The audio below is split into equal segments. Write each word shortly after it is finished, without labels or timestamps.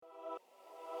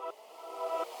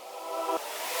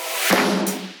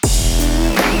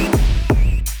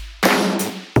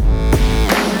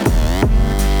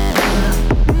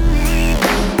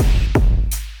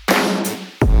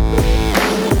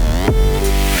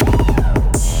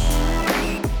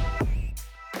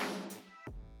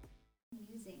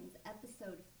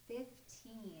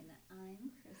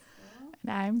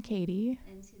I'm Katie.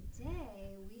 And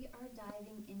today we are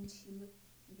diving into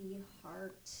the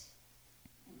heart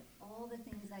and all the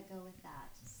things that go with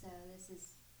that. So this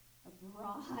is a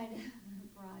broad,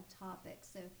 broad topic.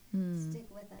 So stick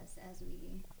with us as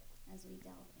we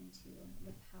delve into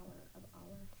the power of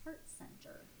our heart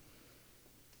center.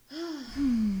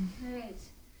 All right.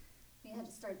 We had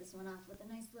to start this one off with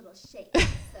a nice little shake.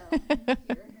 So if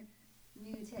you're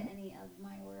new to any of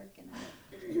my work, and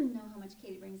I don't know how much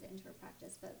Katie brings it into her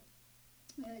practice, but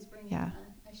we always bring in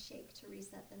a shake to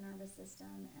reset the nervous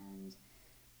system and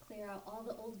clear out all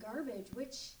the old garbage,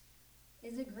 which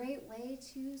is a great way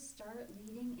to start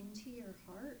leading into your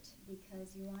heart,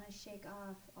 because you want to shake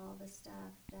off all the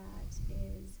stuff that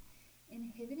is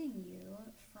inhibiting you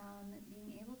from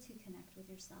being able to connect with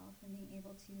yourself and being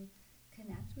able to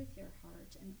connect with your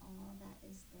heart and all that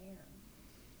is there.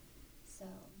 So,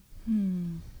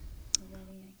 you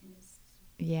ready? I can just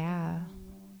roll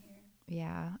here.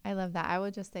 Yeah, I love that. I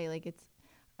would just say,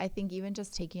 I think even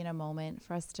just taking a moment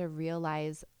for us to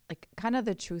realize, kind of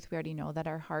the truth we already know, that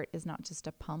our heart is not just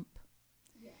a pump.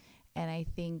 Yeah. And I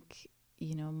think,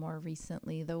 more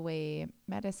recently, the way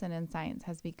medicine and science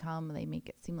has become, they make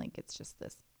it seem like it's just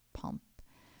this pump.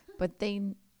 But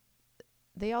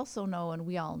they also know, and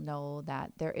we all know,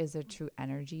 that there is a true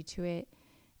energy to it.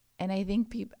 And I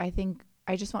think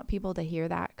I just want people to hear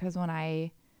that, because when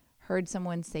I heard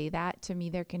someone say that, to me,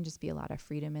 there can just be a lot of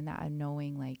freedom in that, and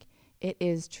knowing it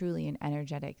is truly an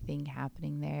energetic thing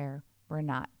happening there. We're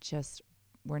not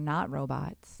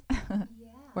robots. Yeah.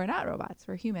 We're not robots.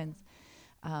 We're humans.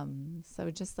 So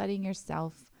just letting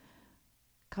yourself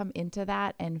come into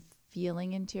that and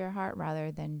feeling into your heart,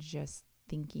 rather than just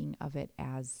thinking of it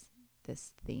as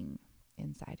this thing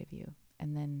inside of you.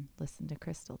 And then listen to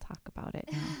Crystal talk about it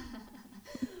now.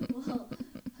 Well,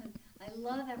 I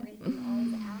love everything you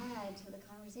always add to the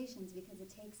conversations, because it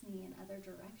takes me in other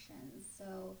directions.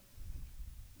 So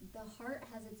the heart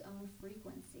has its own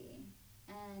frequency,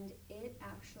 and it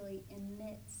actually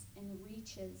emits and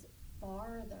reaches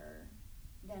farther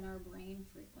than our brain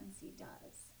frequency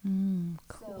does.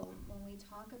 Cool. So when we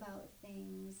talk about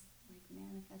things like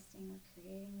manifesting or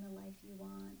creating the life you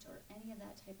want or any of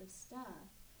that type of stuff,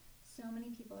 so many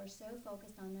people are so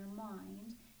focused on their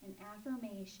mind and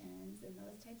affirmations and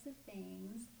those types of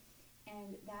things,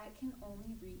 and that can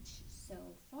only reach so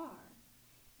far.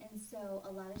 And so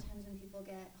a lot of times when people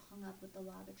get hung up with the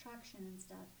law of attraction and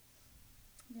stuff,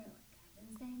 they're like, I've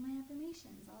been saying my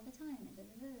affirmations all the time, and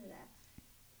da-da-da-da-da.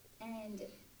 And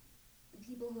the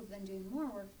people who've been doing more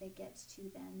work, they get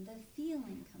to then the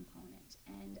feeling component.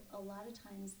 And a lot of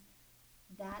times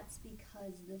that's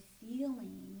because the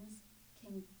feelings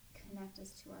can connect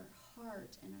us to our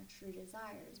heart and our true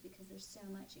desires, because there's so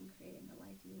much in creating the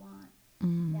life you want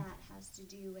that has to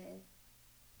do with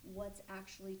what's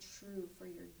actually true for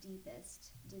your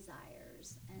deepest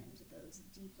desires and those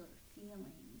deeper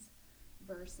feelings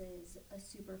versus a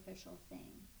superficial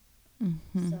thing.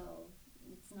 So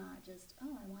it's not just,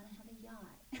 oh, I want to have a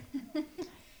yacht.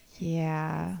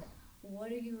 Yeah. What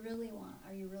do you really want?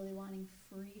 Are you really wanting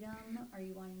freedom? Are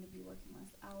you wanting to be working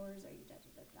less hours? Are you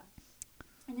da-da-da-da?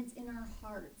 And it's in our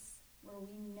hearts where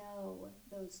we know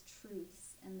those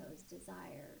truths and those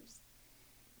desires.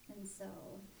 And so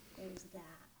there's that.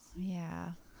 Yeah,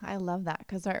 I love that,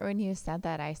 because when you said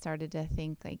that, I started to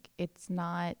think it's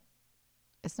not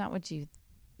what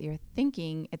you're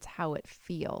thinking, it's how it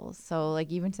feels. So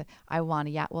even to, I want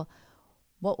a yacht. Well,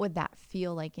 what would that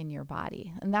feel like in your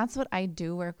body? And that's what I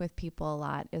do work with people a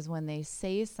lot, is when they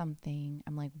say something,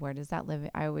 I'm like, where does that live?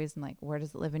 I always am like, where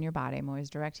does it live in your body? I'm always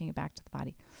directing it back to the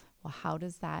body. Well, how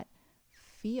does that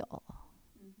feel?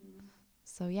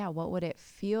 So yeah, what would it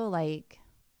feel like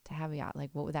to have a yacht?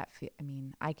 What would that feel? I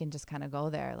mean, I can just kind of go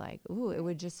there, it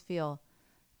would just feel,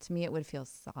 to me, it would feel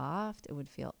soft. It would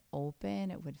feel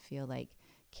open. It would feel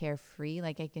carefree.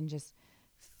 I can just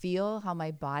feel how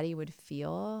my body would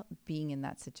feel being in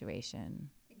that situation.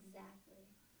 Exactly.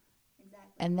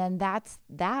 And then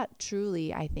that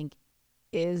truly, I think,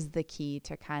 is the key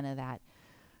to kind of that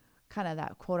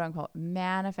quote unquote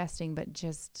manifesting, but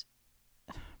just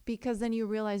because then you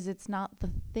realize it's not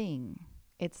the thing,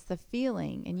 it's the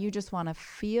feeling, and you just want to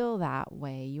feel that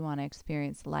way. You want to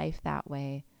experience life that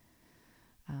way.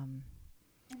 And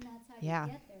that's how you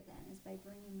get there then, is by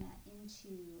bringing that into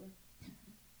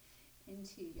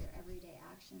your everyday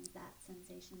actions, that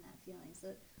sensation, that feeling.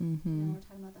 So we're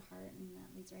talking about the heart, and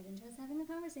that leads right into us having the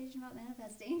conversation about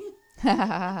manifesting.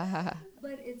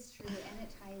 But it's true, and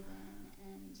it ties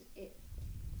in, and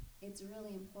it's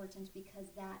really important,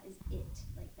 because that is it.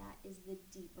 That is the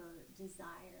deeper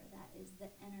desire. That is the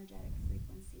energetic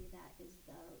frequency. That is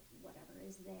the whatever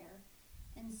is there.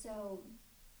 And so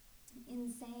in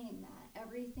saying that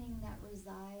everything that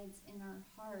resides in our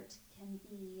heart can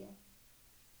be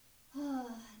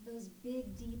those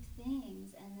big, deep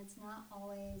things, and it's not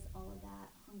always all of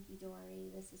that hunky-dory,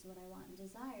 this is what I want and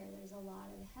desire. There's a lot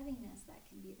of heaviness that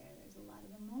can be there. There's a lot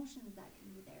of emotions that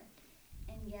can be there.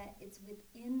 And yet it's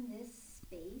within this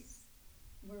space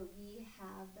where we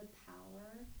have the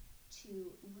power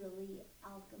to really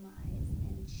alchemize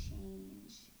and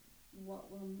change what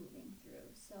we're moving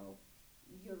through. So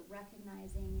you're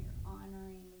recognizing, you're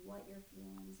honoring what your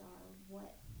feelings are,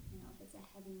 what, if it's a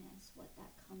heaviness, what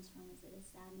that comes from. Is it a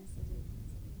sadness? Is it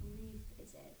a grief?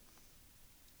 Is it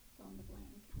fill in the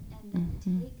blank? And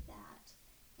then take that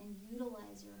and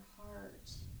utilize your heart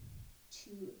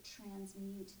to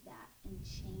transmute that and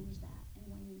change that. And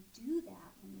when you do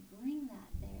that, when you bring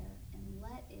that there and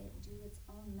let it do its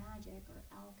own magic or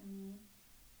alchemy,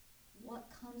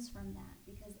 what comes from that?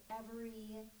 Because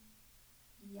every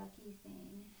yucky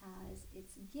thing has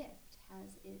its gift,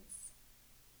 has its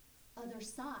other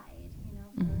side,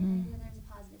 for every negative there's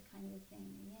a positive kind of a thing,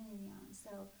 yin and yang.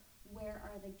 So where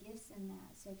are the gifts in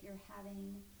that? So if you're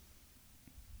having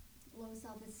low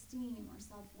self-esteem or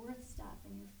self-worth stuff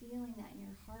and you're feeling that in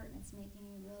your heart and it's making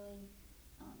you really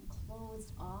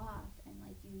closed off and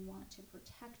like you want to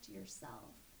protect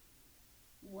yourself,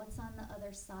 what's on the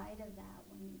other side of that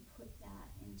when you put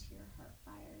that into your heart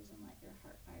fires and let your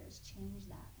heart fires change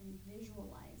that and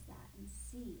visualize that and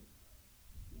see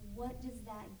what does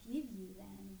that give you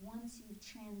then once you've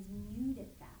transmuted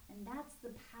that? And that's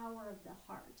the power of the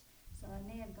heart. So I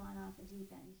may have gone off a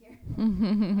deep end here.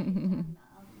 Talking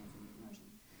about alchemizing emotion.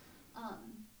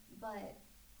 But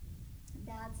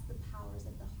that's the powers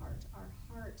of the heart. Our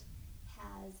heart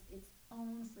has its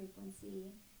own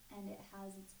frequency and it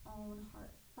has its own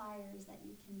heart fires that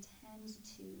you can tend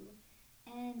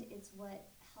to. And it's what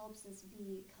helps us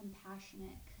be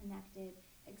compassionate, connected,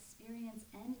 experience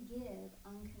and give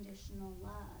unconditional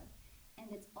love.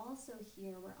 And it's also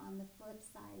here where on the flip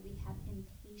side we have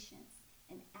impatience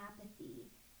and apathy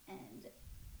and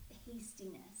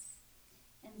hastiness.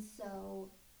 And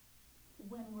so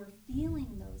when we're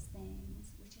feeling those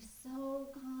things, which is so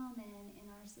common in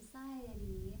our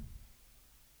society,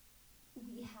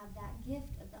 we have that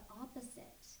gift of the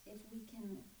opposite. If we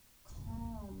can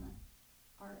calm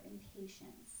our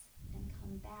impatience and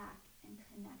come back and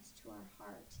connect to our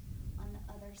heart, on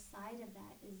the other side of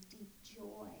that is deep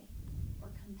joy or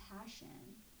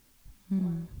compassion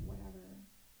or whatever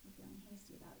we're feeling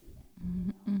hasty about even.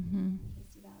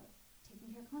 Hasty about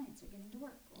taking care of clients or getting to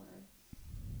work or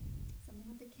something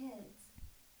with the kids.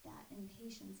 That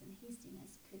impatience and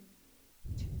hastiness could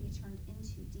be turned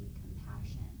into deep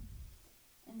compassion.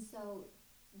 And so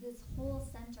this whole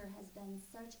center has been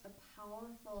such a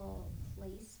powerful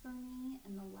place for me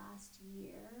in the last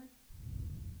year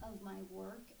of my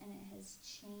work, and it has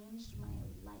changed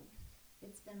my life.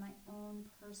 It's been my own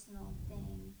personal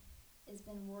thing. It's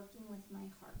been working with my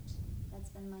heart. That's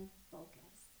been my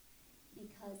focus,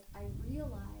 because I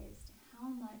realized how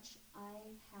much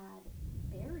I had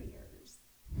barriers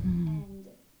and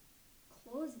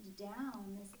closed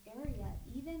down this area,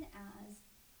 even as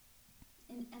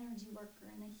an energy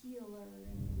worker and a healer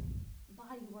and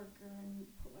body worker, and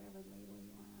put whatever label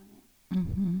you want on it.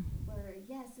 Where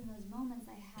yes, in those moments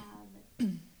I have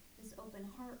this open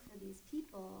heart for these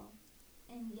people,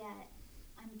 and yet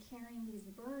I'm carrying these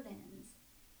burdens.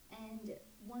 And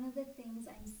one of the things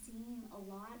I'm seeing a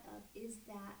lot of is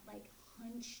that like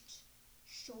hunched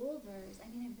shoulders. I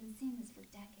mean, I've been seeing this for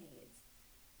decades.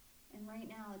 And right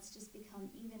now it's just become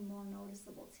even more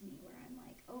noticeable to me, where I'm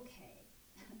like, okay,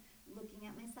 looking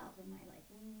at myself, am I like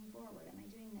leaning forward? Am I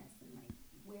doing this? And like,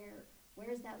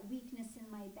 where's that weakness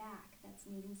in my back that's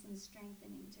needing some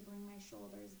strengthening to bring my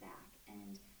shoulders back?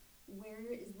 And where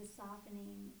is the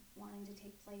softening wanting to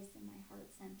take place in my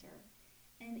heart center?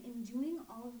 And in doing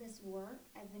all of this work,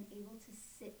 I've been able to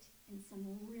sit in some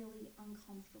really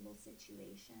uncomfortable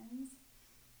situations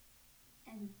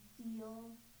and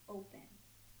feel open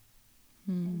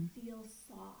and feel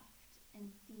soft and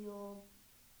feel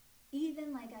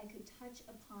even like I could touch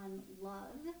upon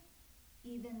love,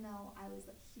 even though I was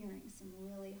like hearing some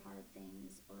really hard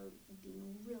things or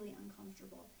being really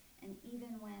uncomfortable. And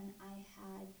even when I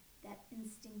had that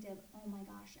instinctive, oh my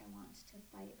gosh, I want to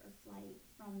fight or flight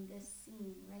from this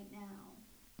scene right now,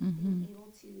 being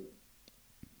able to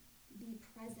be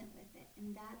present with it.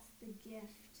 And that's the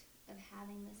gift of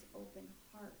having this open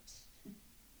heart,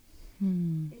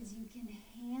 is you can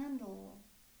handle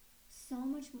so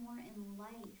much more in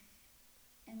life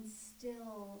and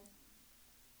still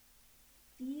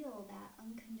feel that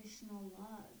unconditional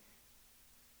love.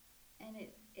 And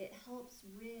it helps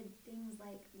rid things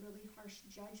like really harsh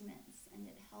judgments, and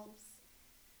it helps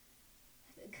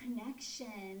the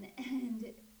connection and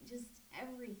just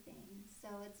everything. So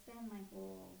it's been my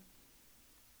whole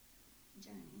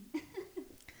journey.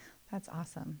 That's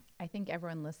awesome. I think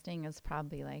everyone listening is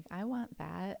probably like, I want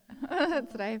that.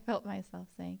 That's what I felt myself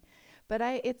saying. But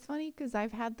it's funny because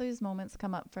I've had those moments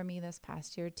come up for me this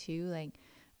past year too. Like,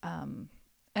 um,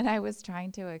 and I was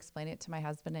trying to explain it to my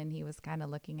husband, and he was kind of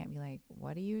looking at me like,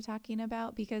 what are you talking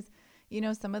about? Because,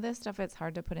 some of this stuff, it's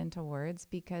hard to put into words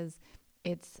because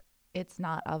it's, it's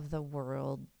not of the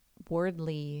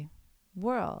worldly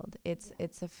world. It's, Yeah.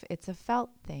 it's a felt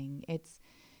thing. It's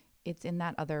in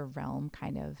that other realm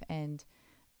kind of. And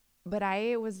but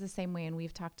I was the same way, and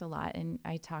we've talked a lot, and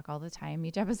I talk all the time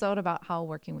each episode about how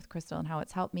working with Crystal and how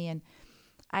it's helped me. And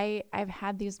I've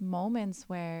had these moments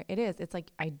where it's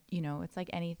like it's like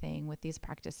anything with these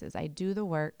practices. I do the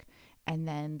work, and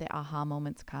then the aha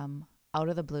moments come out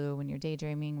of the blue when you're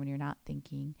daydreaming, when you're not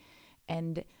thinking.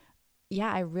 And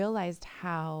yeah, I realized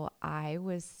how I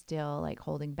was still like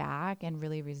holding back and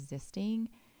really resisting.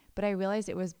 But I realized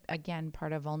it was, again,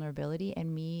 part of vulnerability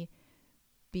and me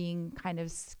being kind of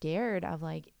scared of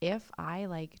like, if I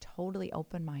like totally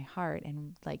open my heart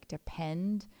and like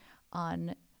depend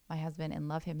on my husband and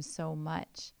love him so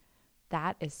much,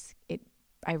 that is it.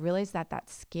 I realized that that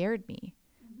scared me,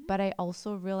 Mm-hmm. but I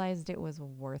also realized it was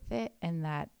worth it, and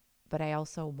that, but I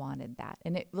also wanted that.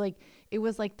 And it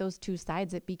was like those two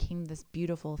sides. It became this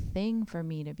beautiful thing for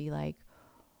me to be like,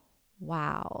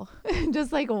 wow,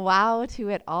 just like wow to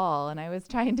it all. And I was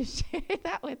trying to share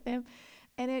that with him.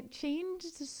 And it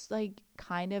changed just like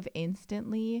kind of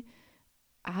instantly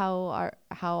how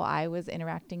I was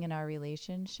interacting in our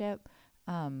relationship.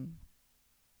 Um,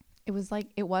 it was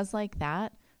like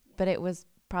that, but Yeah. it was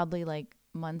probably like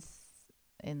months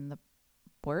in the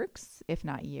works, if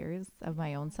not years of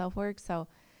my own Yeah. self work. So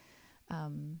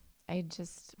um, I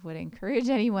just would encourage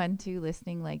anyone to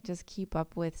listening, like just keep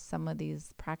up with some of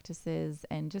these practices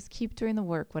and just keep doing the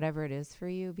work, whatever it is for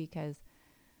you, because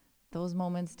those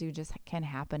moments do just can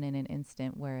happen in an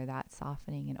instant where that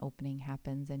softening and opening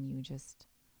happens and you just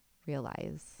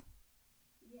realize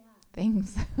Yeah.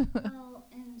 things. Well,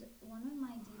 and one of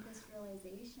my deepest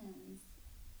realizations,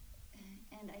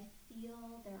 and I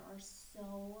feel there are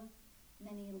so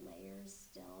many layers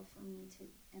still for me to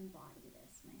embody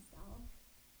this myself,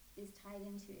 is tied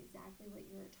into exactly what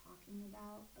you were talking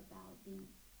about being,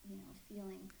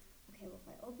 feeling, okay, well, if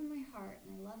I open my heart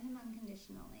and I love him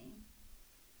unconditionally,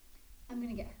 I'm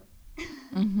going to get hurt.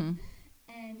 Mm-hmm.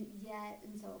 And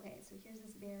so, okay, so here's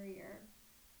this barrier.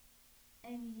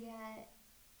 And yet,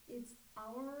 it's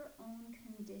our own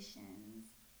conditions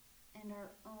and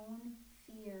our own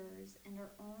fears and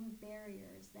our own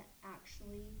barriers that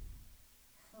actually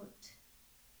hurt.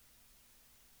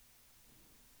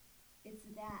 It's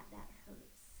that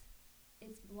hurts.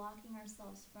 It's blocking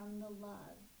ourselves from the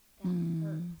love that Mm.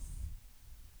 hurts.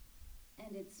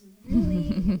 And it's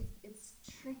really it's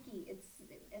tricky.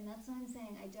 And that's what I'm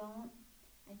saying. I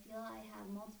feel I have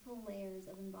multiple layers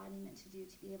of embodiment to do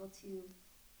to be able to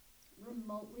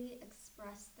remotely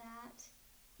express that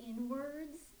in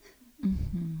words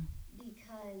Mm-hmm.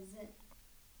 because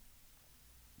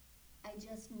I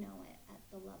just know it at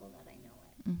the level that I know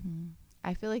it. Mm-hmm.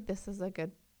 I feel like this is a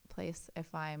good place.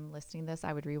 If I'm listening to this,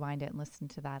 I would rewind it and listen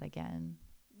to that again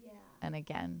Yeah. and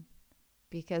again,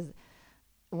 because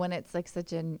when it's like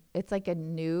it's like a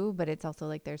new, but it's also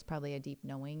like there's probably a deep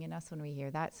knowing in us when we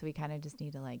hear that. So we kind of just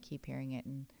need to like keep hearing it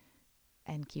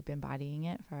and keep embodying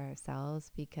it for ourselves,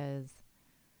 because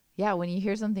yeah, when you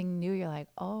hear something new, you're like,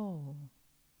 oh,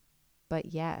 but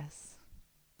yes,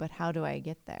 but how do I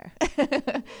get there?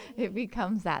 It Right.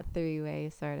 becomes that three-way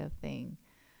sort of thing.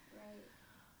 Right.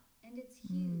 And it's Mm,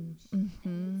 huge. And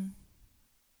mm-hmm.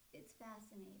 it's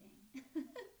fascinating.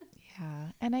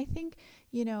 Yeah. And I think,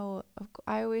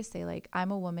 I always say, like,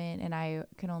 I'm a woman and I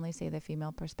can only say the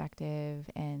female perspective.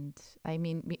 And I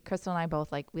mean, Crystal and I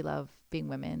both, like, we love being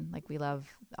women. Like, we love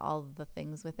all the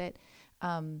things with it.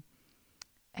 Um,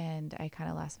 and I kind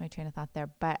of lost my train of thought there.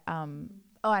 But, oh,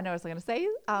 I know what I was going to say.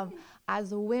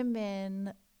 As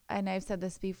women, and I've said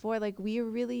this before, like, we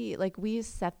really, like, we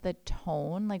set the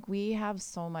tone. Like, we have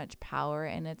so much power,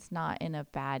 and it's not in a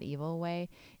bad, evil way.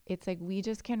 It's like we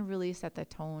just can really set the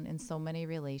tone in so many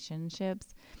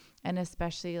relationships. And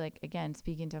especially, like, again,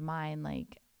 speaking to mine,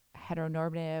 like,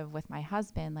 heteronormative with my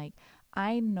husband, like,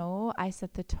 I know I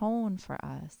set the tone for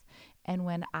us. And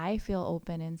when I feel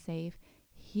open and safe,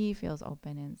 he feels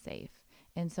open and safe.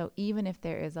 And so, even if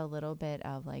there is a little bit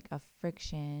of like a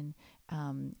friction,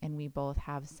 and we both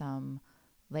have some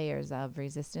layers of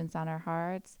resistance on our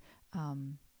hearts,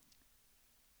 um,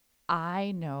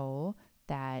 I know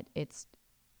that it's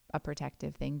a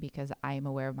protective thing because I'm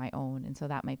aware of my own. And so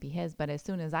that might be his. But as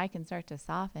soon as I can start to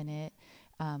soften it,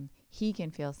 he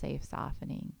can feel safe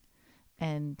softening.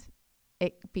 And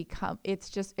it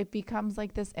becomes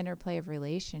like this interplay of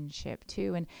relationship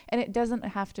too. And it doesn't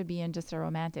have to be in just a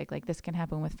romantic, like this can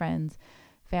happen with friends,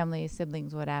 family,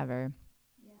 siblings, whatever.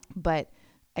 Yeah. But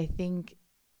I think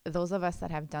those of us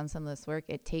that have done some of this work,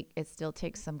 it still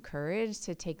takes some courage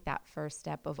to take that first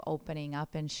step of opening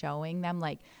up and showing them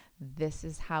like this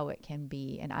is how it can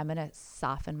be, and I'm gonna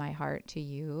soften my heart to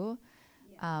you,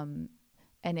 Yeah.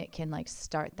 and it can like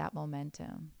start that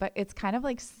momentum. But it's kind of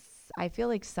like I feel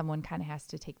like someone kind of has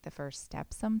to take the first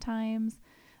step sometimes.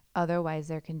 Otherwise,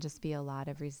 there can just be a lot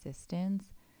of resistance,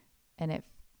 and it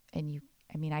and you.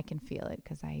 I mean, I can feel it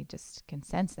because I just can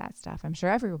sense that stuff. I'm sure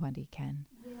everybody can.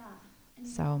 Yeah. And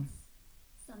So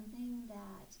that's something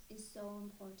that is so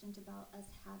important about us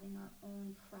having our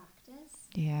own practice,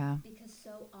 yeah. because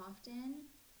so often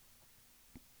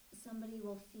somebody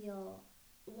will feel,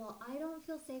 well, I don't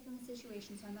feel safe in the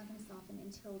situation, so I'm not going to soften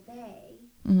until they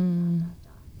dot Mm. dot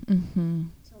dot, Mm-hmm.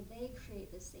 until they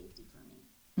create this safety for me.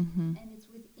 Mm-hmm. And it's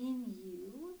within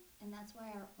you, and that's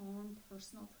why our own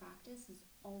personal practice is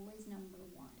always number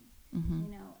one. Mm-hmm. You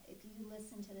know, if you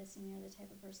listen to this and you're the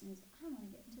type of person who's, I want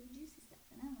to get into the juicy stuff,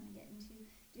 and I want to get into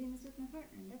doing this with my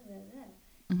partner, and da da da da.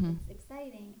 Mm-hmm. It's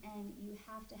exciting, and you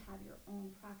have to have your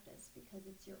own practice, because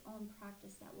it's your own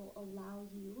practice that will allow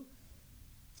you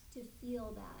to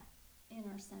feel that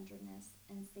inner centeredness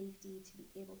and safety, to be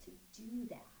able to do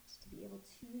that, to be able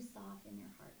to soften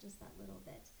your heart just that little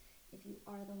bit, if you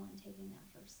are the one taking that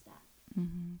first step.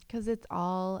 Because it's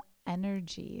all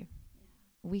energy.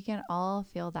 Yeah. We can all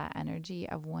feel that energy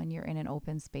of when you're in an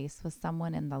open space with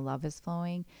someone and the love is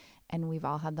flowing. And we've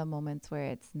all had the moments where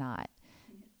it's not.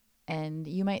 Yeah. And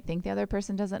you might think the other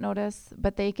person doesn't notice,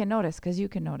 but they can notice because you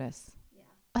can notice. Yeah.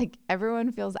 Like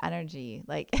everyone feels energy.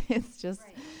 Like it's just,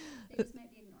 Right. They just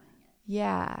might be ignoring it.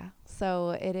 yeah.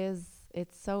 So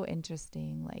it's so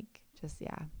interesting. Like just,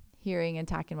 yeah, hearing and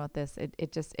talking about this,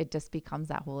 it just becomes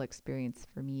that whole experience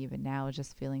for me even now,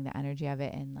 just feeling the energy of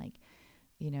it. And like,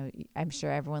 I'm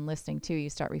sure everyone listening too, you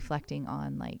start reflecting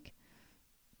on like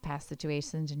past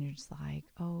situations and you're just like,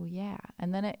 oh yeah.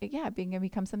 And then it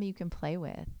becomes something you can play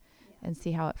with Yeah. and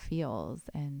see how it feels.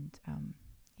 And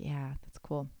yeah, that's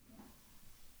cool. Yeah.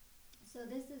 So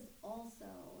this is also,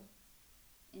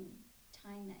 in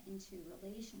tying that into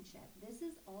relationship, this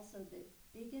is also the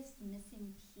biggest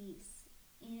missing piece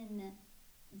in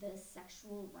the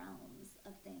sexual realms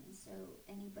of things. So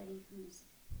anybody who's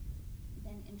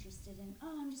been interested in,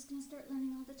 oh, I'm just going to start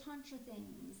learning all the tantra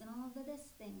things and all of the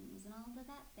this things and all of the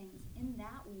that things, in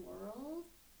that world,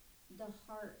 the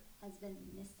heart has been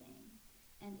missing,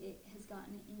 and it has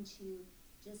gotten into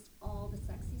just all the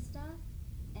sexy stuff,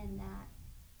 and that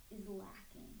is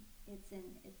lacking. It's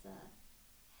a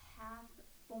half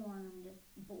formed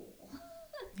bowl.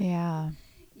 Yeah.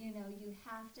 You know, you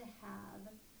have to have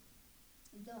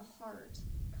the heart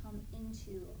come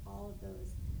into all of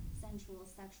those sensual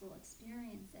sexual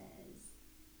experiences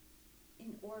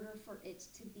in order for it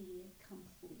to be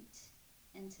complete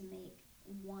and to make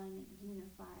one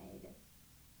unified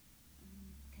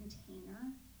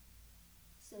container,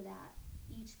 so that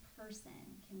each person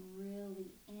can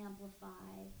really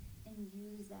amplify and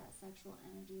use that sexual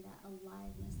energy, that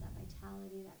aliveness, that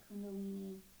vitality, that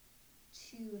kundalini,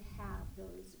 to have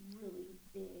those really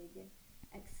big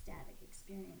ecstatic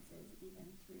experiences, even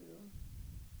through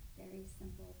very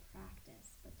simple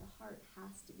practice. But the heart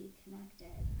has to be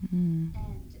connected. Mm.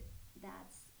 And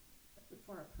that's,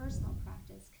 for a personal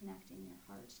practice, connecting your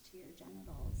heart to your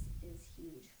genitals is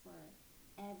huge for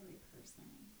every person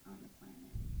on the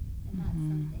planet. And that's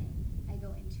something I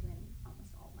go into in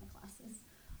almost all of my classes.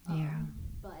 Yeah.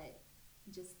 But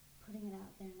just putting it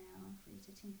out there now for you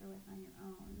to tinker with on your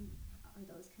own.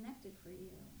 Are those connected for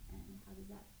you? And how does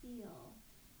that feel?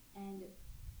 And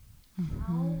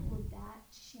how would that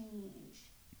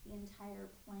change the entire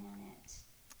planet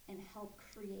and help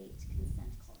create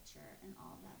consent culture and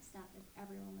all that stuff if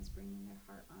everyone was bringing their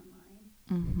heart online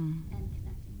and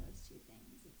connecting those two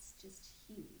things? It's just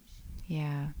huge.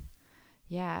 Yeah.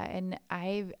 Yeah. And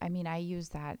I use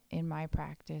that in my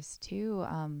practice too.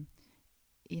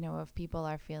 If people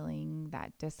are feeling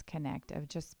that disconnect of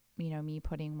just, me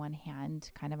putting one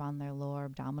hand kind of on their lower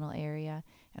abdominal area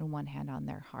and one hand on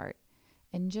their heart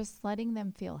and just letting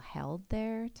them feel held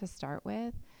there to start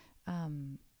with,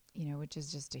 which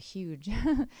is just a huge,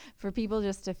 for people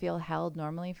just to feel held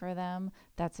normally for them,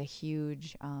 that's a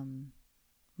huge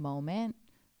moment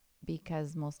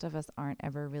because most of us aren't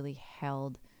ever really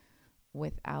held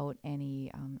without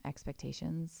any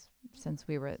expectations since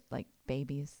we were like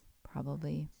babies,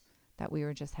 probably, that we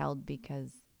were just held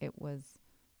because it was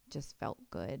just felt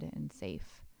good and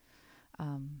safe.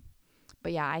 Um,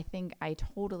 but yeah, I think I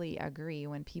totally agree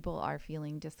when people are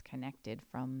feeling disconnected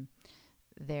from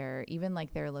their, even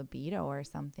like their libido or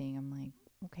something. I'm like,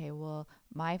 okay, well,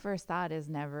 my first thought is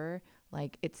never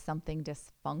like it's something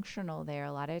dysfunctional there.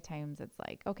 A lot of times it's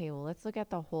like, okay, well, let's look at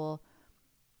the whole,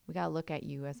 we got to look at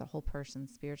you as a whole person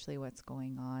spiritually, what's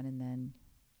going on. And then,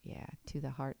 yeah, to the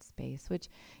heart space, which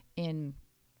in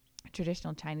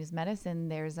traditional Chinese medicine,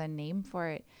 there's a name for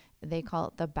it. They call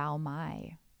it the Bao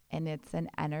Mai. And it's an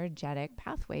energetic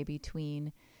pathway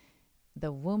between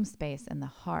the womb space and the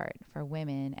heart for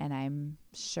women. And I'm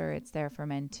sure it's there for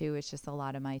men too. It's just a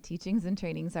lot of my teachings and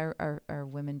trainings are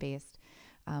women based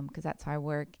because that's how I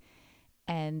work.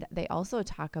 And they also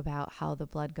talk about how the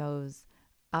blood goes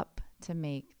up to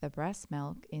make the breast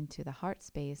milk into the heart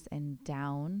space and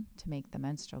down to make the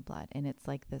menstrual blood. And it's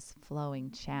like this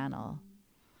flowing channel.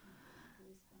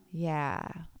 Yeah.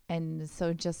 And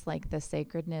so just like the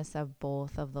sacredness of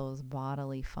both of those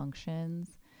bodily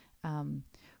functions, um,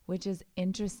 which is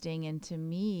interesting. And to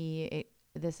me,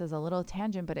 this is a little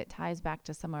tangent, but it ties back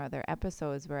to some other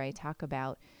episodes where I talk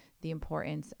about the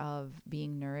importance of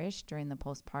being nourished during the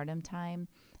postpartum time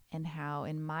and how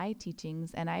in my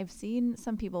teachings, and I've seen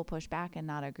some people push back and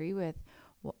not agree with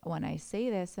when I say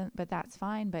this, but that's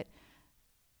fine. But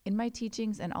in my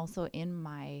teachings and also in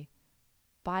my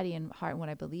body and heart, and what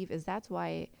I believe is that's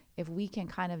why if we can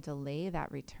kind of delay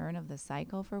that return of the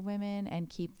cycle for women and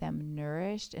keep them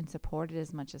nourished and supported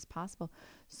as much as possible,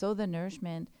 so the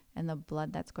nourishment and the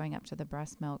blood that's going up to the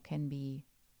breast milk can be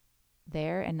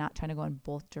there and not trying to go in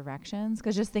both directions.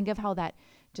 Because just think of how that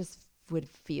just would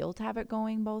feel to have it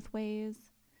going both ways.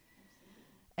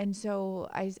 And so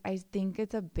I think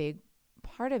it's a big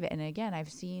part of it. And again, I've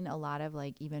seen a lot of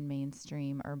like even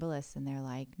mainstream herbalists and they're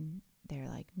like,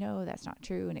 no, that's not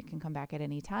true. And it can come back at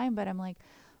any time. But I'm like,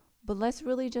 but let's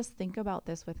really just think about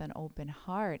this with an open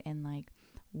heart. And like,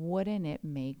 wouldn't it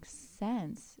make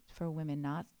sense for women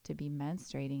not to be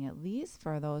menstruating at least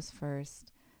for those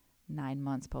first 9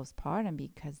 months postpartum,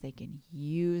 because they can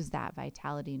use that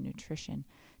vitality and nutrition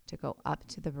to go up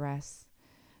to the breasts,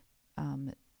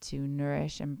 to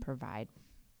nourish and provide,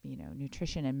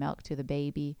 nutrition and milk to the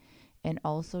baby, and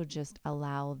also just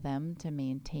allow them to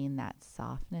maintain that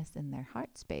softness in their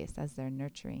heart space as they're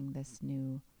nurturing this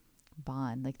new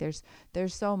bond. Like there's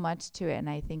so much to it. And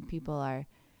I think people are,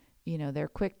 they're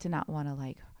quick to not want to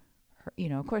like,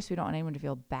 of course we don't want anyone to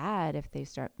feel bad if they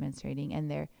start menstruating,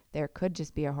 and there could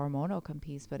just be a hormonal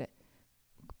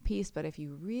piece. But if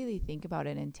you really think about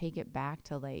it and take it back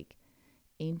to like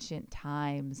ancient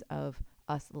times of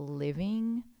us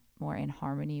living more in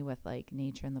harmony with like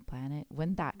nature and the planet,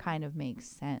 wouldn't that kind of make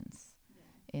sense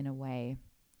in a way?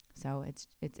 So it's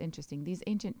interesting. These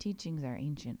ancient teachings are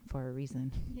ancient for a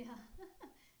reason. Yeah.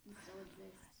 And still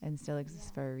exist. And still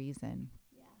exist for a reason.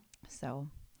 Yeah. So,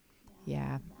 yeah. yeah.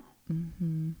 I love that.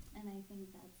 Mm-hmm. And I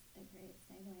think that's a great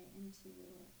segue into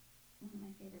one of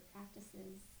my favorite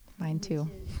practices. Mine too.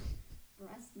 Which is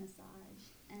breast massage.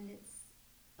 And it's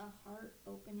a heart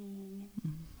opening,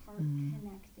 heart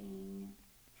connecting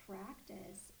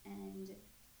practice. And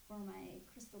for my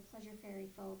Crystal Pleasure Fairy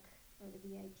folk, for the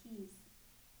VIPs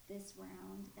this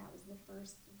round, that was the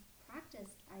first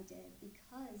practice I did,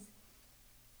 because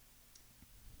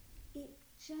it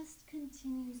just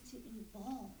continues to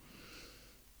evolve.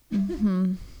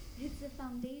 Mm-hmm. It's a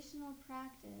foundational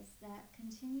practice that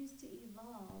continues to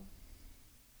evolve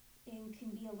and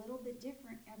can be a little bit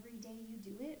different every day you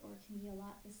do it, or it can be a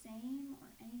lot the same, or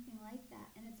anything like that.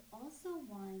 And it's also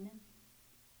one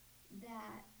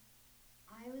that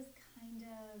I was kind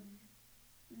of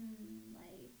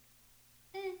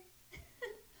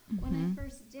when I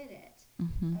first did it.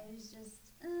 Mm-hmm. I was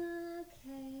just,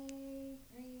 okay,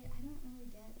 great. I don't really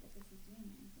get what this is doing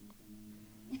anything for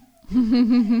me.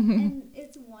 And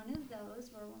it's one of those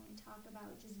where when we talk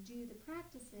about just do the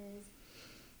practices,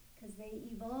 because they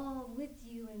evolve with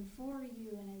you and for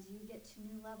you, and as you get to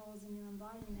new levels in your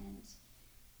embodiment,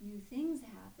 new things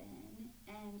happen.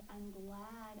 And I'm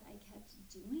glad I kept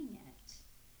doing it,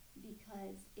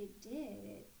 because it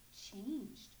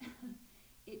changed.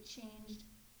 It changed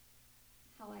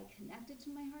how I connected to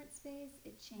my heart space.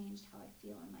 It changed how I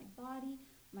feel in my body.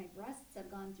 My breasts have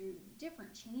gone through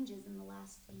different changes in the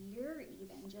last year,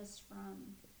 even just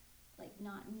from like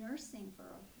not nursing for,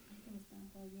 I think it's been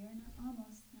a whole year now,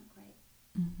 almost, not quite.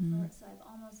 Mm-hmm. So I've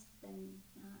almost been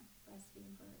not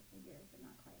breastfeeding for a year, but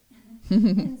not quite.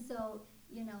 And so,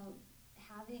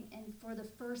 having, and for the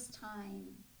first time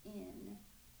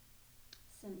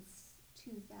since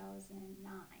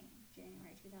 2009,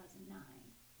 January 2009,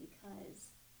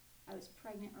 because I was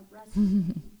pregnant or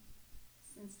breastfeeding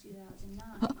since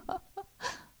 2009.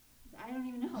 I don't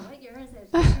even know. What year is it?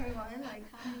 Everyone, like,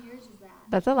 how many years is that?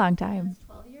 That's a long time. That's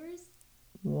 12 years.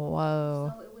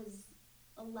 Whoa. So it was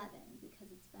 11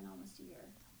 because it's been almost a year.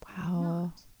 Wow.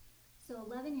 Not. So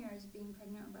 11 years being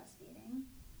pregnant or breastfeeding.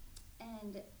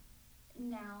 And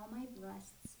now my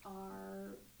breasts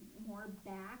are more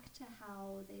back to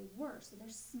how they were. So they're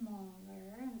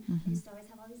smaller, and I used to always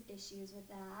have all these issues with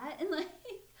that and like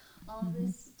all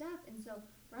this stuff. And so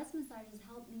breast massages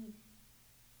help me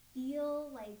feel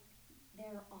like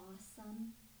they're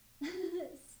awesome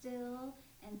still,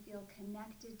 and feel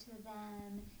connected to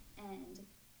them, and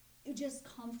just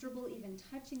comfortable even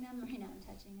touching them. Right now I'm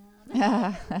touching them.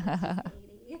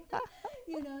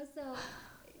 You know, so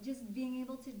just being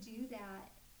able to do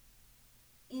that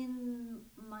in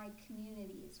my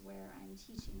communities where I'm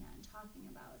teaching that and talking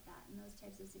about that in those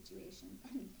types of situations.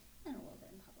 I mean, and a little bit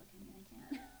in public. I mean, I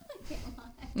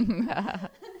can't lie.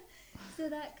 So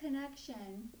that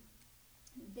connection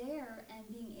there, and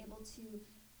being able to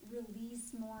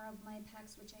release more of my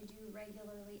pecs, which I do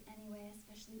regularly anyway,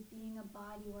 especially being a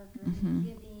body worker and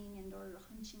giving and or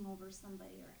hunching over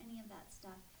somebody or any of that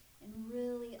stuff, and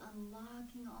really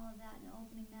unlocking all of that and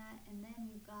opening that. And then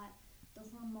you've got the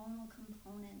hormonal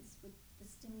components with the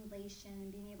stimulation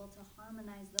and being able to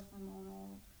harmonize the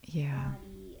hormonal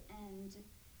body. And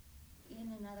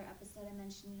in another episode I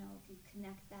mentioned, you know, if you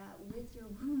connect that with your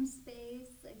womb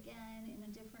space, again, in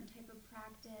a different type of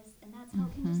practice, and that's how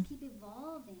it can just keep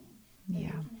evolving. That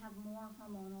you can have more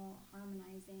hormonal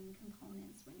harmonizing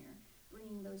components when you're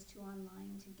bringing those two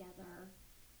online together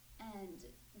and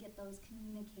get those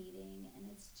communicating, and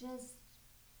it's just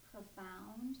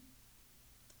profound.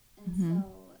 And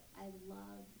so I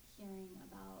love hearing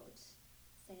about,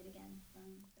 say it again.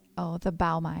 Oh, the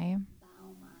Baomai.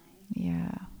 Baomai.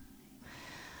 Yeah.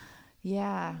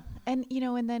 Yeah. And, you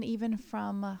know, and then even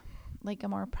from like a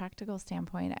more practical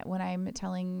standpoint, when I'm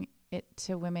telling it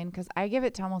to women, because I give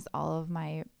it to almost all of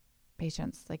my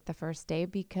patients like the first day,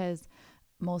 because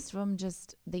most of them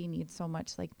just, they need so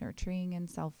much like nurturing and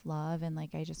self-love. And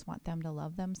like, I just want them to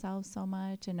love themselves so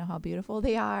much and know how beautiful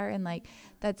they are. And like,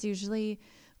 that's usually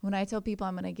when I tell people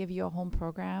I'm going to give you a home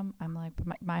program, I'm like,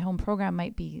 my home program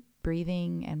might be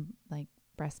breathing and like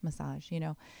breast massage, you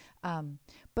know.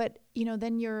 But, you know,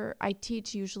 then I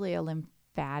teach usually a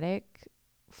lymphatic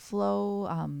flow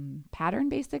pattern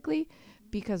basically,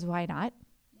 because why not?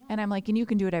 And I'm like, and you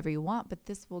can do whatever you want, but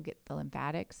this will get the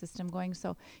lymphatic system going.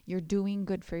 So you're doing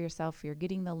good for yourself. You're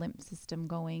getting the lymph system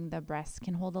going. The breast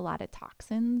can hold a lot of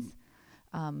toxins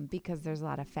because there's a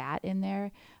lot of fat in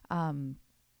there.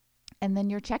 And then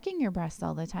you're checking your breasts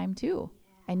all the time too.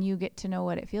 And you get to know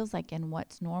what it feels like and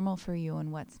what's normal for you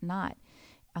and what's not.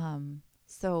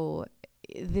 So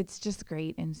it's just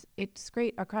great. And it's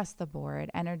great across the board,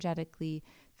 energetically,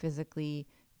 physically,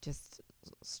 just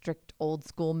strict old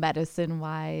school medicine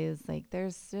wise. Like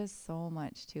there's just so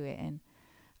much to it. And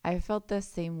I felt the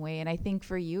same way. And I think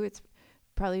for you, it's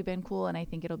probably been cool. And I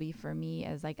think it'll be for me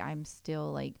as like, I'm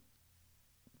still like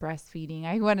breastfeeding.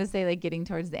 I want to say like getting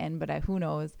towards the end, but who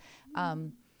knows?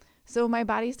 So my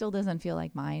body still doesn't feel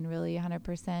like mine really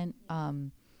 100%.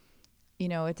 You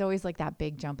know, it's always like that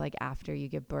big jump, like after you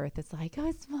give birth, it's like, oh,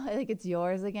 it's like it's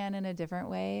yours again in a different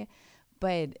way.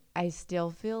 But I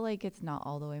still feel like it's not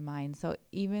all the way mine. So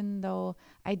even though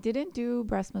I didn't do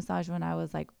breast massage when I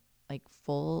was like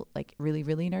full, like really,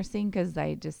 really nursing, because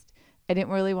I didn't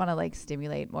really want to like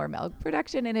stimulate more milk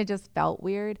production, and it just felt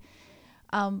weird.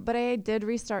 But I did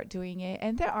restart doing it.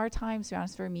 And there are times, to be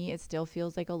honest, for me, it still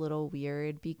feels like a little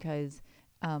weird because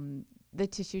the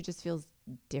tissue just feels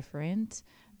different.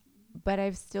 But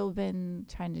I've still been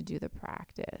trying to do the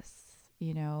practice,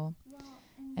 you know,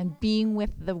 and being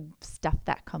with the stuff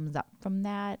that comes up from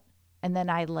that. And then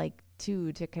I like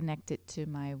to connect it to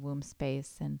my womb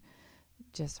space and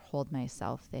just hold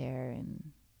myself there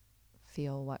and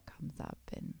feel what comes up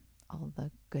and all the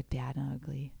good, bad, and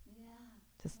ugly.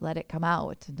 Just let it come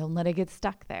out and don't let it get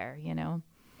stuck there, you know?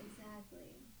 Exactly.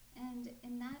 And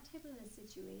in that type of a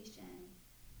situation,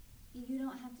 you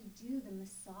don't have to do the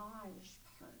massage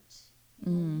part.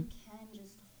 You know, you can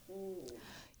just hold.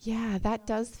 Yeah, that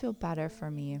does feel better for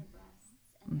me.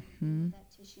 And feel that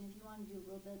tissue. And if you want to do a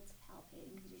little bit, it's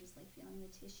palpating because you're just like feeling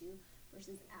the tissue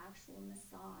versus actual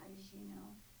massage, you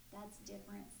know, that's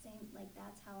different. Same, like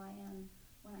that's how I am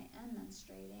when I am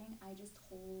menstruating. I just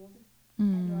hold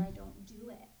and or I don't do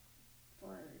it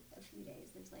for a few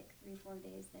days. There's like 3 or 4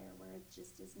 days there where it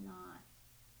just is not,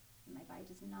 my body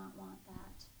does not want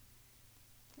that.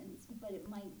 But it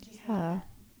might just want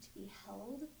that to be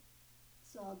held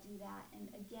so I'll do that. And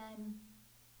again,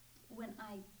 when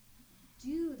I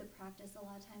do the practice, a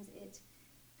lot of times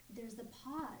there's the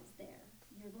pause there.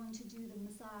 You're going to do the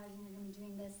massage and you're going to be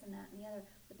doing this and that and the other,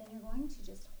 but then you're going to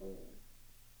just hold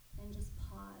and just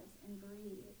pause and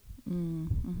breathe.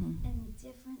 Mm-hmm. And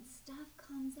different stuff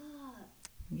comes up.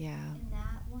 Yeah. In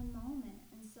that one moment.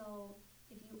 And so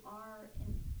if you're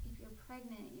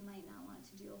pregnant, you might not want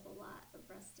to do a whole lot of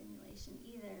breast stimulation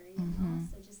either, you know?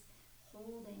 So just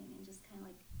holding and just kind of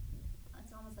like,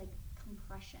 it's almost like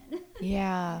compression.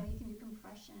 Yeah. You know, you can do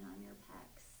compression on your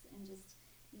pecs and just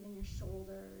even your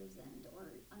shoulders and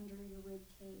or under your rib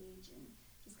cage, and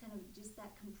just kind of just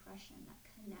that compression, that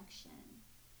connection.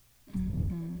 It's gonna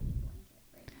be like a baby blanket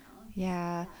right now.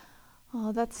 Yeah.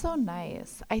 Oh, that's so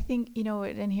nice. I think,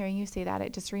 in hearing you say that,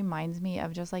 it just reminds me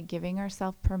of just like giving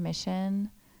ourselves permission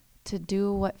to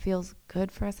do what feels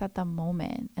good for us at the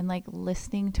moment, and like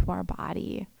listening to our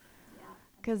body. Yeah.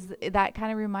 Because that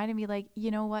kind of reminded me, like,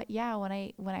 you know what? Yeah, when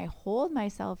I hold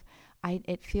myself,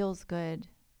 it feels good.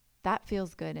 That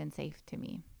feels good and safe to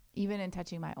me, even in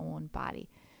touching my own body.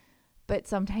 But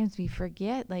sometimes we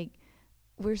forget, like,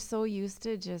 we're so used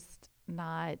to just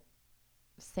not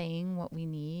saying what we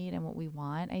need and what we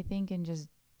want, I think, and just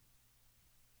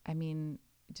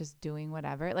doing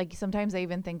whatever. Like sometimes I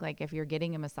even think, like, if you're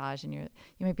getting a massage and you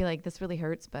might be like, this really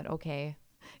hurts, but okay.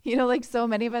 Like so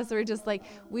many of us are just like,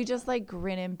 we just like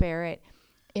grin and bear it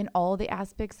in all the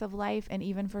aspects of life. And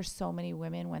even for so many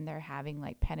women when they're having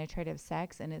like penetrative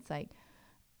sex, and it's like,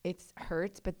 it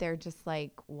hurts, but they're just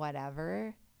like,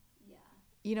 whatever.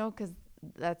 Yeah. Because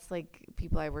that's like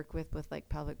people I work with like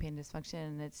pelvic pain dysfunction,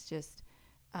 and it's just,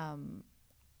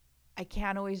 I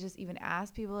can't always just even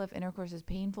ask people if intercourse is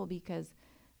painful, because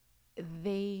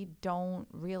they don't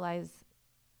realize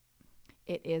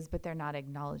it is, but they're not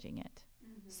acknowledging it.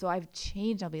 So I've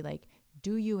changed. I'll be like,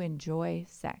 do you enjoy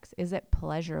sex? Is it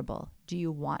pleasurable? Do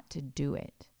you want to do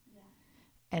it? Yeah.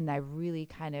 And I really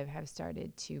kind of have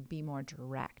started to be more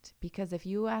direct, because if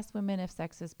you ask women if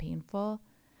sex is painful,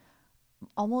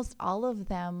 almost all of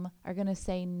them are going to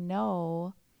say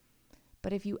no.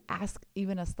 But if you ask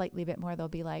even a slightly bit more, they'll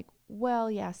be like,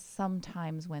 well, yes,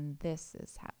 sometimes when this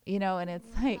is and it's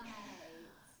like,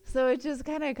 so it just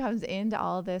kind of comes into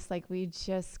all this, like we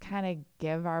just kind of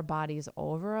give our bodies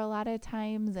over a lot of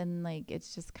times, and like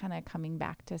it's just kind of coming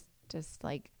back to just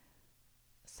like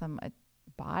some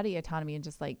body autonomy, and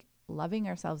just like loving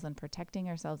ourselves and protecting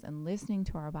ourselves and listening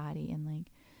to our body, and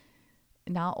like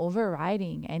not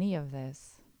overriding any of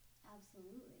this.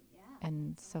 Absolutely, yeah.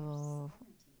 And That's so,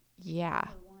 yeah.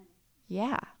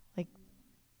 yeah, like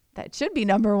that should be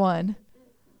number one.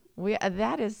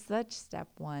 That is such step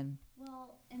one.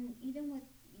 Well, and even with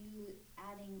you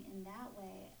adding in that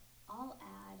way, I'll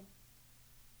add,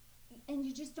 and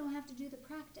you just don't have to do the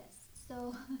practice.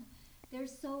 So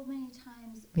there's so many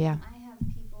times Yeah. I have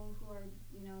people who are,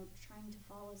 trying to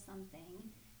follow something,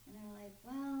 and they're like,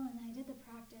 well, and I did the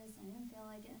practice, and I didn't feel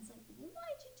like it. And it's like, well,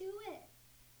 why'd you do it?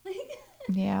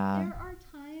 Like, yeah. There are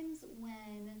times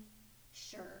when,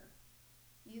 sure,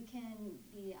 you can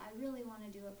be, I really want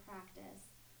to do a practice,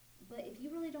 but if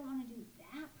you really don't want to do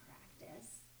that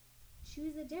practice,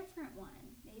 choose a different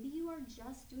one. Maybe you are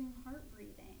just doing heart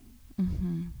breathing.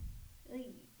 Mm-hmm.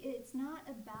 Like, it's not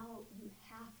about you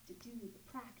have to do the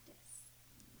practice.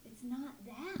 It's not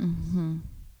that. Mm-hmm.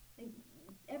 Like,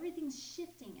 everything's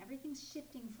shifting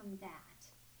from that.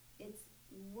 It's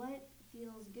what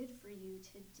feels good for you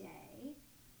today,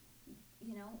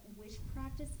 which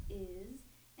practice is.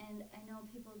 And I know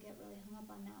people get really hung up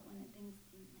on that one, at things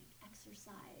like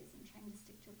exercise and trying to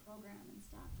stick to a program and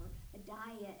stuff, or a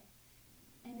diet.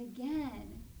 And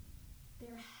again,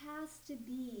 there has to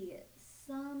be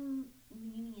some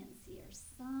leniency or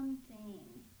something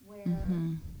where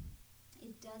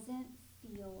it doesn't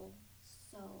feel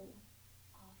so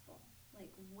awful.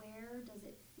 Like, where does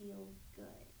it feel good?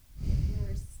 If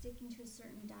you're sticking to a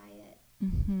certain diet,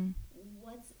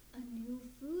 what's a new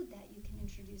food that you can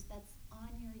introduce that's on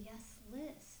your yes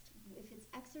list? If it's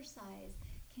exercise,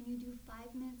 can you do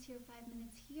 5 minutes here, 5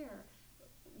 minutes here?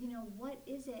 What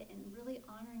is it? And really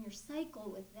honoring your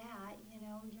cycle with that.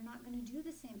 You're not going to do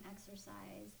the same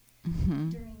exercise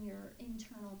during your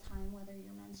internal time, whether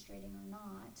you're menstruating or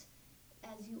not,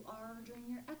 as you are during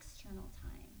your external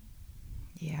time.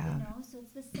 Yeah. So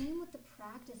it's the same with the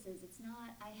practices. It's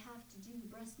not, I have to do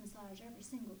breast massage every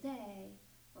single day,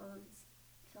 or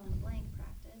fill in the blank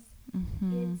practice.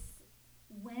 It's,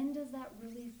 when does that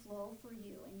really flow for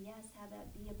you? And yes, have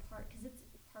that be a part, because it's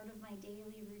part of my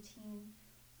daily routine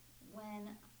when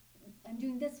I'm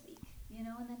doing this week, and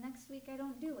then next week I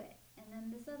don't do it. And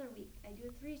then this other week I do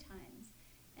it 3 times.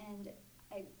 And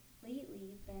I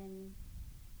lately been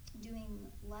doing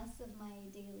less of my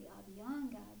daily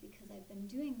abhyanga because I've been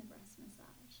doing the breast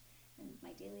massage. And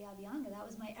my daily abhyanga, that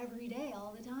was my everyday,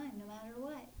 all the time, no matter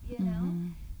what, you know? Mm-hmm.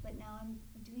 But now I'm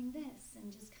doing this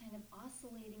and just kind of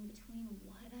oscillating between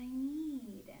what I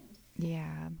need. And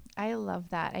Yeah, I love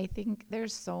that. I think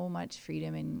there's so much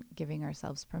freedom in giving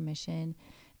ourselves permission.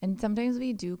 And sometimes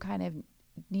we do kind of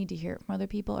need to hear it from other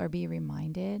people or be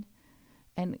reminded.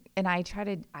 And I try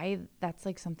to I that's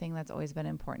like something that's always been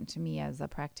important to me as a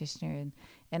practitioner.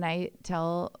 And I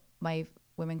tell my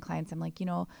women clients, I'm like,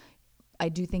 I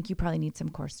do think you probably need some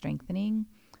core strengthening,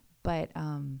 but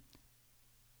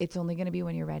it's only going to be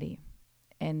when you're ready.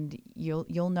 And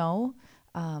you'll know.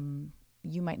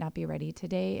 You might not be ready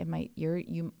today. It might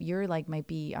you're like might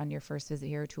be on your first visit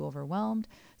here too overwhelmed.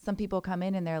 Some people come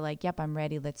in and they're like, "Yep, I'm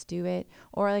ready. Let's do it."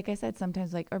 Or like I said,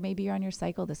 sometimes like, or maybe you're on your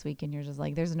cycle this week and you're just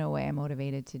like, "There's no way I'm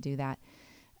motivated to do that."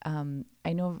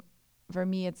 I know for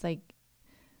me, it's like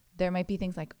there might be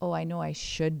things like, "Oh, I know I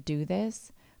should do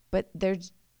this," but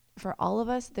there's for all of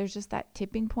us, there's just that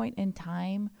tipping point in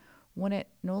time when it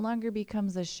no longer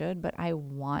becomes a should, but I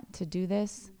want to do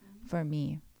this for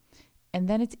me. And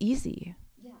then it's easy.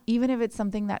 yeah, Even if it's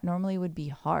something that normally would be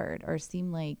hard or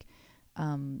seem like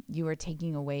you are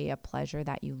taking away a pleasure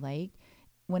that you like,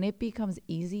 when it becomes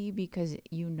easy because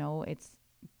it's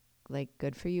like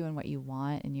good for you and what you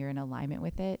want and you're in alignment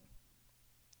with it,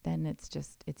 then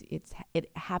it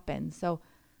happens. So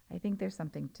I think there's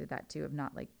something to that too of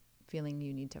not like feeling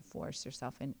you need to force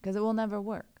yourself in because it will never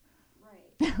work.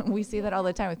 right. We see that all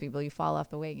the time with people. You fall off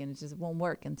the wagon. It just won't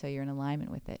work until you're in alignment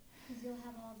with it. Because you'll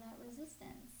have all that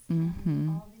resistance and Mm-hmm.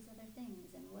 all these other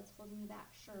things and what's holding you back.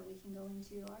 Sure, we can go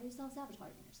into, are you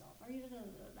self-sabotaging yourself? Are you da da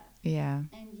da da da? Yeah.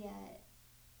 And yet,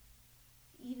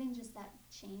 even just that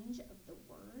change of the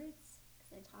words,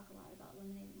 because I talk a lot about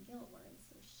eliminating guilt words,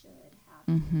 so should, have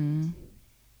to, Mm-hmm. need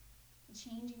to,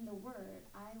 changing the word,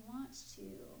 I want to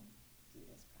do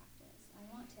this practice. I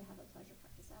want to have a pleasure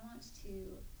practice. I want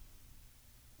to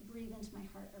breathe into my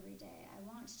heart every day. I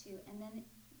want to, and then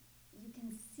you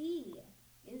can see,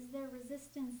 is there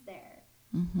resistance there?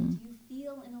 Mm-hmm. And do you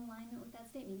feel in alignment with that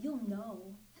statement? You'll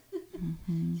know.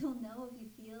 Mm-hmm. You'll know if you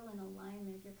feel in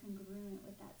alignment, if you're congruent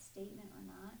with that statement or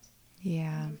not.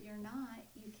 Yeah. And if you're not,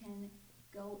 you can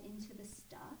go into the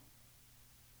stuff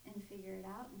and figure it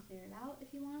out and clear it out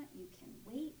if you want. You can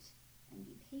wait and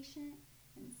be patient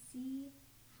and see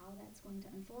how that's going to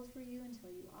unfold for you until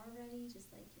you are ready,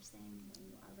 just like you're saying, when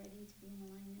you are ready to be in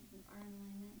alignment, you are in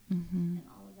alignment, Mm-hmm. and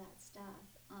all of that stuff.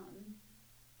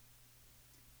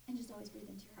 And just always breathe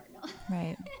into your heart. No.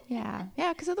 Right. Yeah.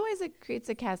 Yeah. Because otherwise it creates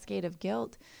a cascade of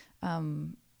guilt.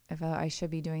 If I should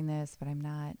be doing this, but I'm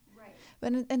not. Right.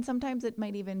 But and sometimes it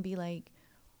might even be like,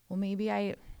 well, maybe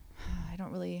I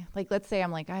don't really like. Let's say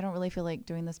I'm like, I don't really feel like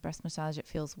doing this breast massage. It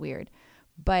feels weird,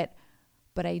 but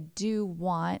I do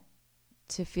want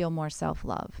to feel more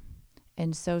self-love.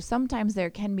 And so sometimes there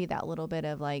can be that little bit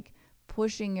of like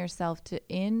pushing yourself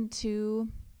into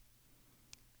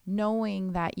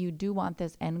knowing that you do want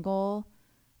this end goal.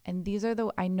 And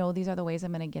I know these are the ways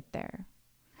I'm going to get there.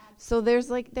 So there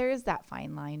is that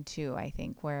fine line too, I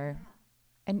think, where, Yeah.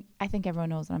 and I think everyone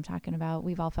knows what I'm talking about.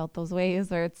 We've all felt those ways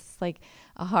where it's like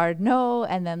a hard no.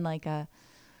 And then like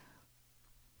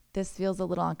this feels a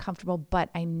little uncomfortable, but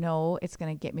I know it's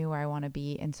going to get me where I want to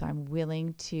be. And so I'm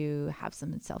willing to have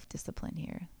some self-discipline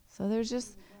here. So there's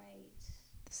just Right.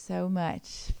 so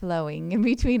much flowing in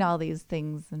between all these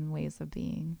things and ways of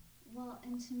being. Well,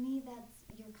 and to me, that's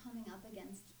you're coming up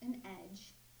against an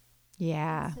edge.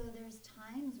 Yeah. And so there's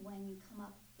times when you come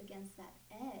up against that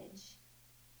edge,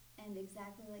 and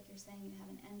exactly like you're saying, you have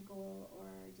an end goal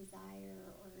or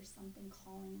desire or something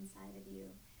calling inside of you,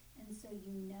 and so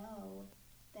you know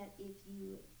that if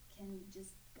you can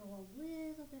just go a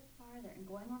little bit farther, and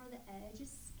going over the edge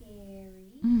is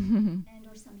scary, and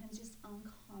or sometimes just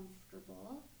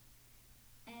uncomfortable,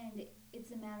 and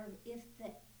it's a matter of if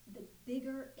the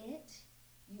bigger it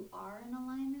you are in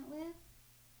alignment with,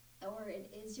 or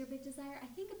it is your big desire. I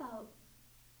think about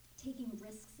taking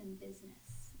risks in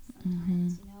business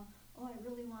sometimes, oh, I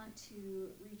really want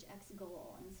to reach X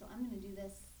goal, and so I'm going to do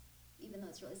this even though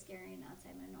it's really scary and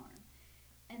outside my norm.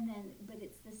 And then, but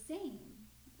it's the same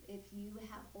if you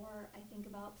have, or I think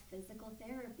about physical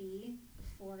therapy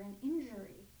for an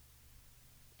injury.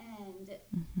 And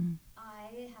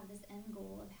I have this end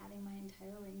goal of having my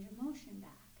entire range of motion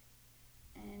back.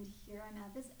 And here I'm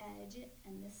at this edge,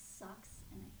 and this sucks,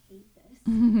 and I hate this,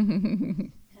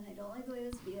 and I don't like the way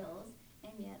this feels,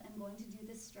 and yet I'm going to do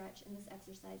this stretch and this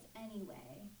exercise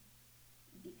anyway,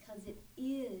 because it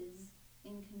is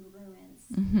in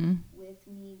congruence with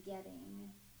me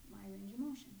getting my range of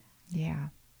motion back. Yeah.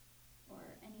 Or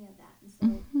any And so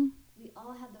Mm-hmm. we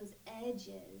all have those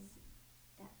edges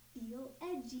that feel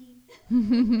edgy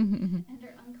and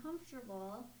are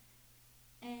uncomfortable.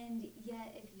 And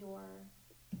yet, if you're,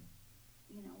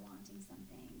 wanting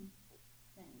something,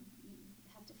 then you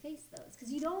have to face those.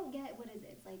 Because you don't get, what is it?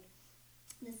 It's like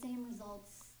the same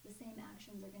results, the same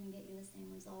actions are going to get you the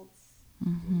same results.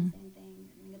 Mm-hmm. Do the same thing, you're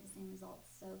going to get the same results.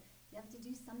 So you have to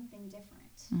do something different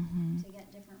Mm-hmm. to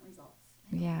get different results.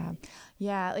 Yeah.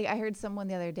 Yeah. Like I heard someone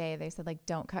the other day, they said like,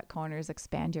 don't cut corners,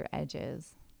 expand your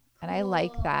edges. And I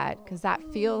like that because that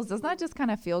feels, does not just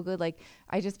kind of feel good. Like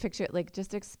I just picture it like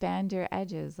just expand your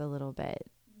edges a little bit.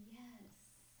 Yes.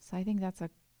 So I think that's a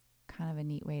kind of a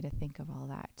neat way to think of all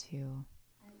that too.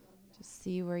 I love that. Just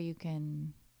see where you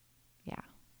can,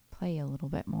 play a little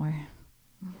bit more.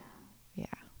 Yeah.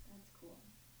 Yeah. That's cool.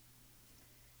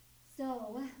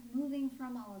 So, moving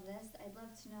from all of this, I'd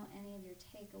love to know any of your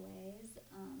takeaways.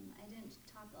 I didn't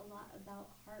talk a lot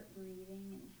about heart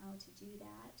breathing and how to do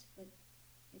that, but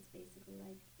it's basically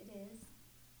like it is.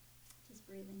 Just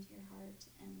breathe into your heart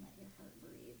and let your heart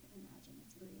breathe. Imagine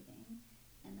it's breathing.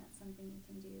 And that's something you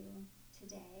can do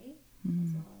today, as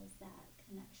well as that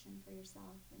connection for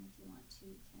yourself. And if you want to,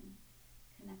 you can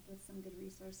connect with some good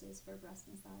resources for breast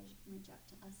massage. You can reach out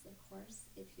to us, of course.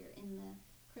 If you're in the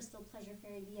Crystal Pleasure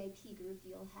Fairy VIP group,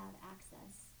 you'll have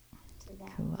access to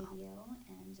that video.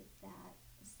 And that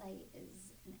site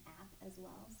is an app as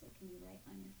well, so it can be right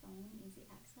on your phone, easy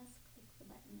access. Click the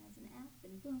button as an app,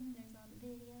 and boom, there's all the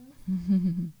videos.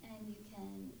 And you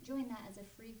can join that as a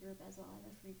free group as well. I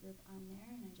have a free group on there,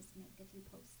 and I just make a few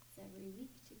posts every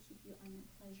week to keep you on your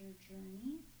pleasure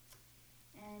journey.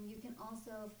 And you can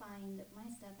also find my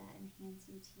stuff at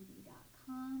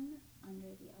enhanceyoutv.com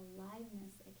under the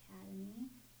Aliveness Academy,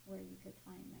 where you could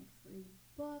find my free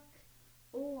book,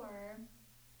 or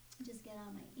just get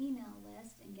on my email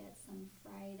list and get some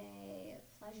Friday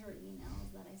pleasure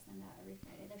emails that I send out every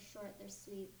Friday. They're short, they're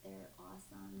sweet, they're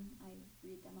awesome. I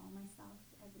read them all myself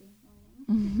every morning.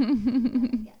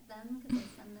 I get them because I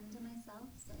send them to myself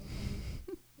so I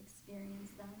can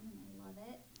experience them, and I love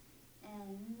it.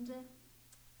 And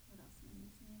what else am I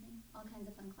missing? Anything? All kinds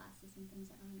of fun classes and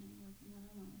things are on there. Working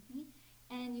one-on-one with me.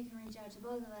 And you can reach out to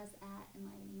both of us at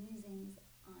Enlivening Musings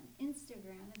on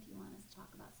Instagram if you want us to talk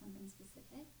about something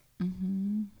specific.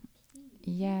 Mm-hmm.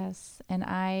 Yes. And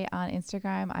on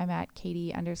Instagram, I'm at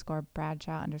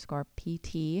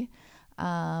Katie_Bradshaw_PT.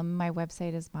 My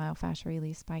website is Myofascia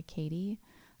Release by Katie.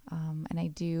 And I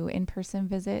do in-person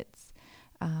visits,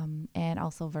 and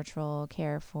also virtual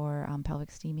care for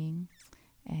pelvic steaming.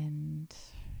 And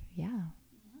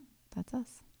that's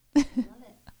us. I love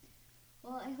it.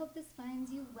 Well, I hope this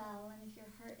finds you well, and if your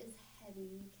heart is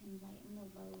heavy, you can lighten the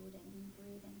load and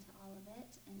breathe into all of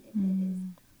it. And if it is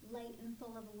light and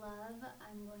full of love,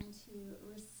 I'm going to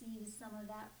receive some of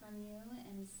that from you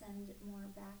and send more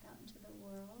back out into the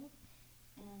world.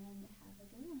 And have a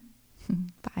good one.